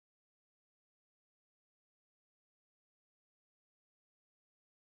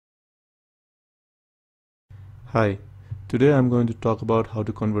Hi, today I'm going to talk about how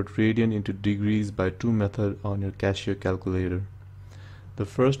to convert radian into degrees by two methods on your Casio calculator. The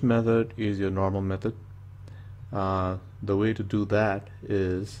first method is your normal method. The way to do that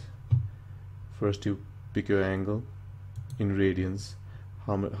is first you pick your angle in radians,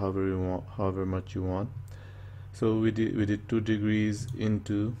 however much you want. So we did 2 degrees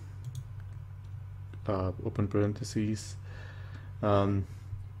into open parentheses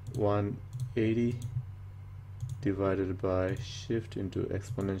 180 divided by shift into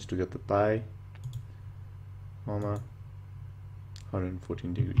exponent to get the pi, comma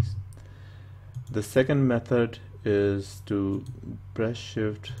 114 degrees. The second method is to press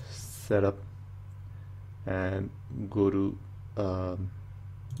shift setup and go to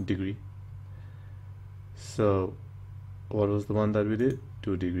degree. So what was the one that we did?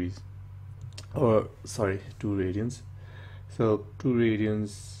 2 degrees, or sorry, 2 radians. So 2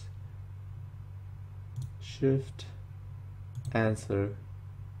 radians, shift, answer,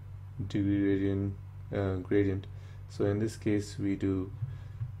 degree radian, gradient. So in this case we do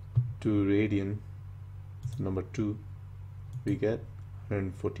 2 radian, so number 2, we get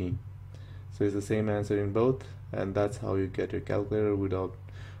 114. So it's the same answer in both, and that's how you get your calculator without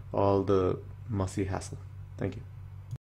all the mussy hassle. Thank you.